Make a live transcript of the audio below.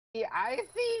I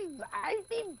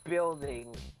see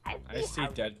buildings. I see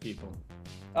dead people.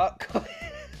 Oh.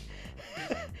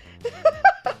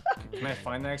 Can I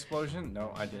find that explosion?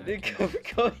 No, I didn't.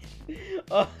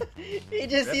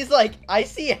 He's like, I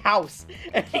see a house,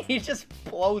 and he just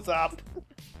blows up.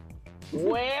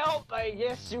 Well, I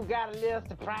guess you got a little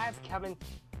surprise coming.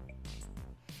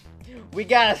 We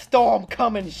got a storm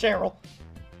coming, Cheryl.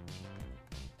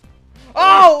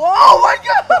 Oh my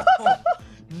God!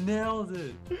 Nailed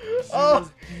it. Oh,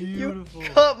 beautiful. You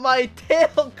cut my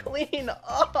tail clean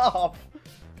off.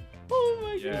 Oh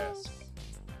my Yes. God.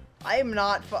 I am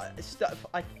not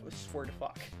I swear to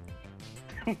fuck.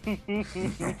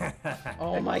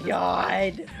 Oh my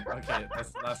God. Okay,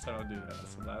 that's the last time I'll do that.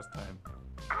 That's the last time.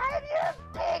 I'm your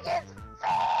biggest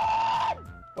fan!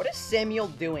 What is Samuel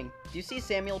doing? Do you see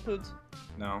Samuel, Poods?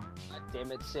 No. God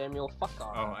damn it, Samuel, fuck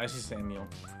off. Oh, I see Samuel.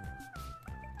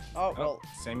 Oh, well,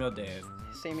 Samuel dead.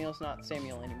 Samuel's not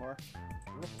Samuel anymore.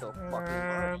 I'm so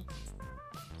fucking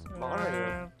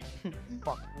Mario.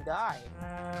 Fucking die.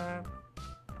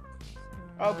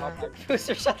 Oh,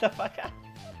 Booster, shut the fuck up.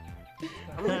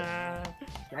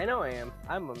 I know I am.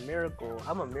 I'm a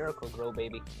miracle grow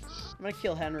baby. I'm gonna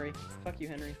kill Henry. Fuck you,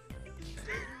 Henry.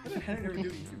 What did Henry do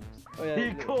to you? Oh, yeah,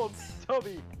 He called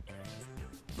Stubby.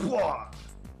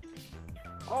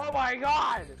 Oh my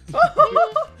God!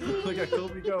 Look at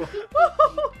Kobe go.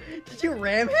 Did you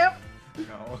ram him?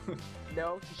 No.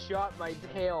 No, he shot my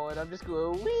tail and I'm just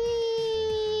going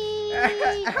wee.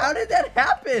 How did that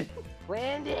happen?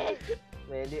 Land it!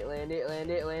 Land it, land it, land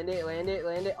it, land it, land it,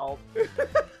 land it. Oh.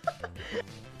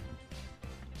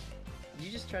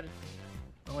 You just tried to...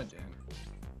 No, I didn't.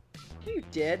 You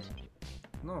did.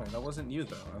 No, that wasn't you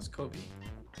though. That was Kobe.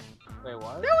 Wait,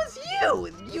 what? That was you!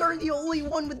 You're the only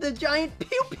one with the giant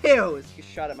pew-pews! You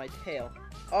shot at my tail.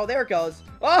 Oh, there it goes.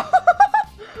 Oh!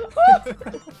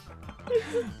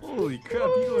 Holy crap,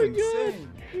 you go insane.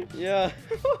 Yeah.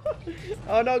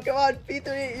 Oh no, come on,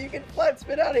 P3, you can flat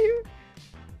spin out of here.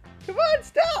 Come on,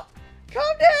 stop!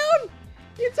 Calm down!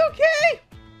 It's okay!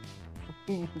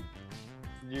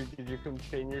 Did you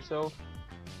contain yourself?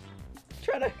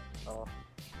 Try to... Oh.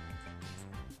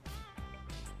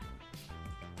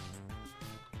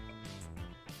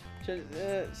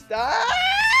 Stop!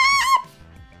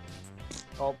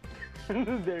 Oh.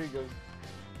 There he goes.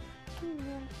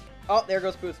 Oh, there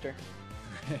goes Booster.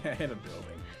 I hit a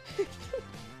building.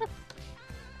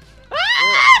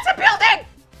 Ah! It's a building!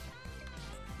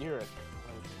 You're a...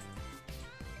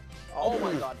 Oh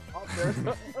my God. Oh, there.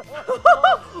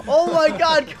 Oh my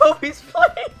God, Kobe's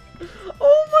playing!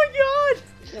 Oh my God!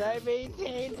 Can I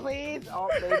maintain, please? Oh,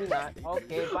 maybe not.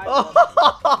 Okay, bye.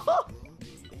 Oh.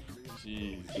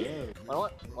 Jeez.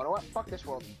 What? Fuck this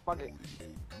world. Fuck it.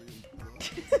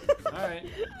 Alright.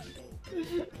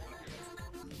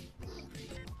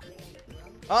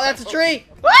 Oh, that's a tree!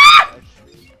 Ah!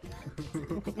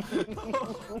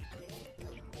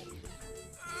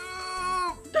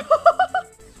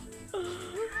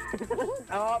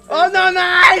 Oh no,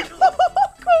 nice!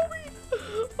 Kobe!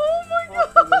 Oh my God!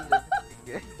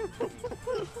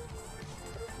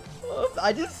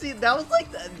 I just see that was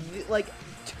like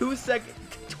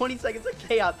 20 seconds of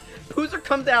chaos. Poozer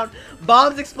comes down,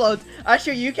 bombs explodes. I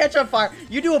shoot you, catch on fire.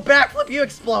 You do a backflip, you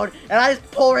explode, and I just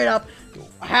pull right up,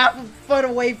 half a foot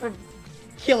away from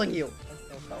killing you.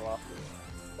 I fell off.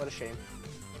 What a shame.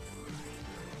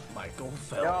 Michael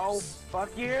Phelps. No,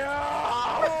 fuck you!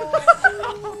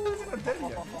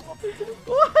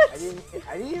 What? I didn't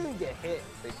even get hit.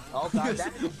 Like, oh God,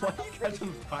 that. Why do you catch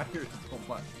on fire so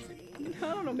much? I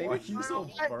don't know, maybe. Why are you so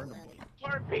burnable?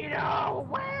 Torpedo!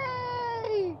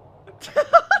 Way!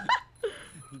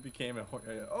 He became a.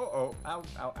 Oh! Ow! Ow!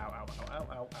 Ow! Ow! Ow! Ow!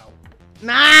 Ow! Ow!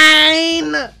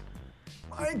 9!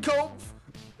 Michael!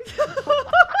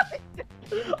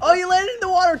 Oh, you landed in the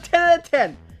water. 10 out of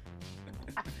 10.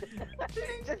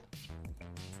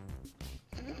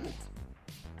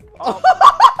 Oh.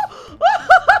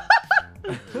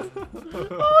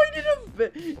 Oh, he did a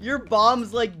bit. Your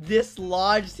bombs like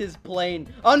dislodged his plane.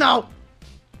 Oh no!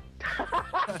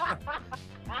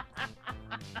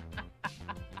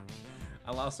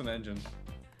 I lost an engine.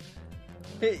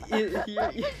 Just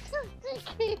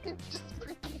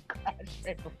freaking crashed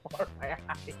right before my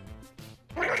eyes.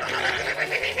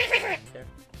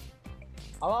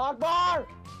 Allah Akbar!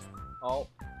 Oh.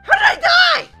 How did I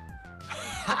die?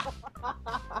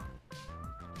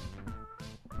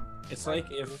 It's like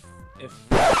if.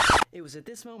 It was at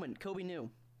this moment Kobe knew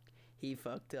he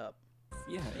fucked up.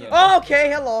 Yeah. Oh,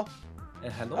 okay, hello.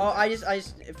 Hello. Oh, I just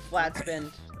flat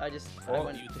spinned. I Oh,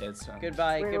 went. you did, son.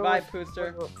 Goodbye,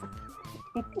 Pooster.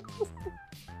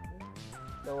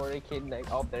 Don't worry, kid.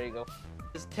 Oh, there you go.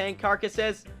 Just tank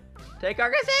carcasses. Tank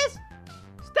carcasses.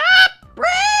 Stop! Break!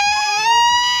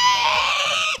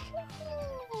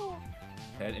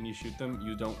 Head and you shoot them.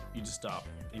 You just stop.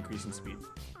 Increasing speed.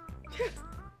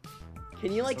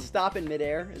 Can you like stop in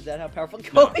midair? Is that how powerful?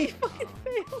 Kobe fucking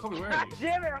failed. Kobe, where God are you?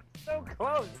 damn it, I'm so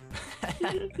close.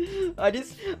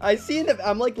 I see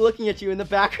I'm like looking at you in the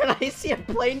background. I see a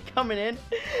plane coming in,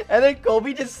 and then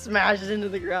Kobe just smashes into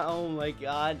the ground. Oh my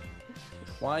god.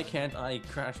 Why can't I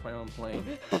crash my own plane?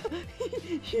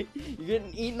 You're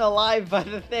getting eaten alive by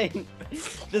the thing.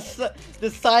 The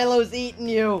silo's eating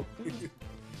you.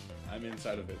 I'm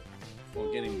inside of it.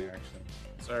 Well, getting there actually.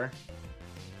 Sir?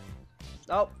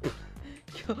 Oh.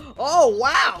 Oh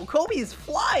wow, Kobe's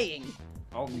flying.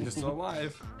 Oh, you're still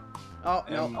alive. Oh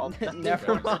no, Oh,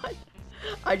 never mind.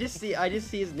 I just see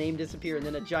his name disappear and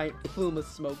then a giant plume of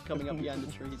smoke coming up behind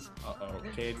the trees. Uh-oh,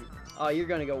 Cade. Oh, you're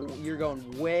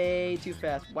going way too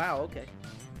fast. Wow, okay.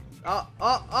 Oh.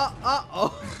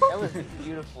 That was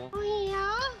beautiful.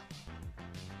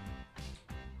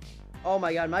 Oh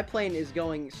my god, my plane is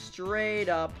going straight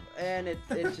up and it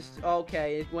just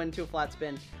okay, it went into a flat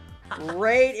spin.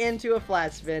 Right into a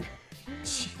flat spin.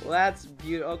 Well, that's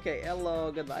beautiful. Okay,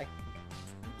 hello, goodbye.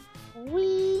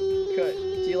 Wee. Good.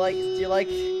 Do you like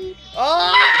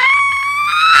Oh!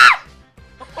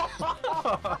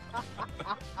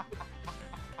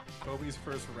 Kobe's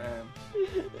first ram.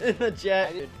 In the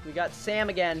jet. We got Sam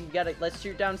again. Let's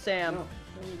shoot down Sam. No,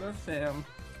 that's Sam.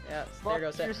 Yeah, Fuck there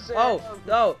goes Sam. your Sam.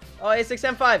 Oh,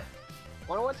 A6M5.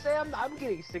 Wanna what, Sam? I'm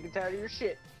getting sick and tired of your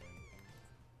shit.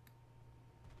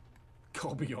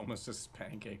 Kobe almost just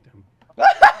pancaked him.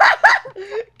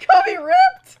 Kobe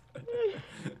ripped.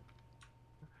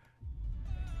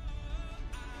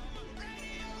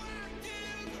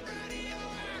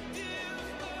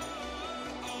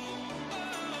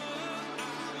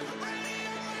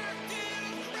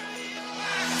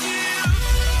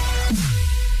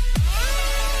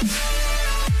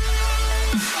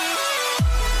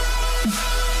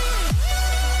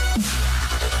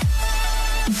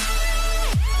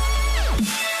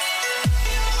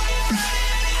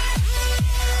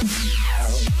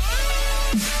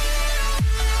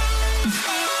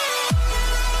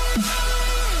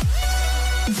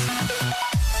 We'll be right back.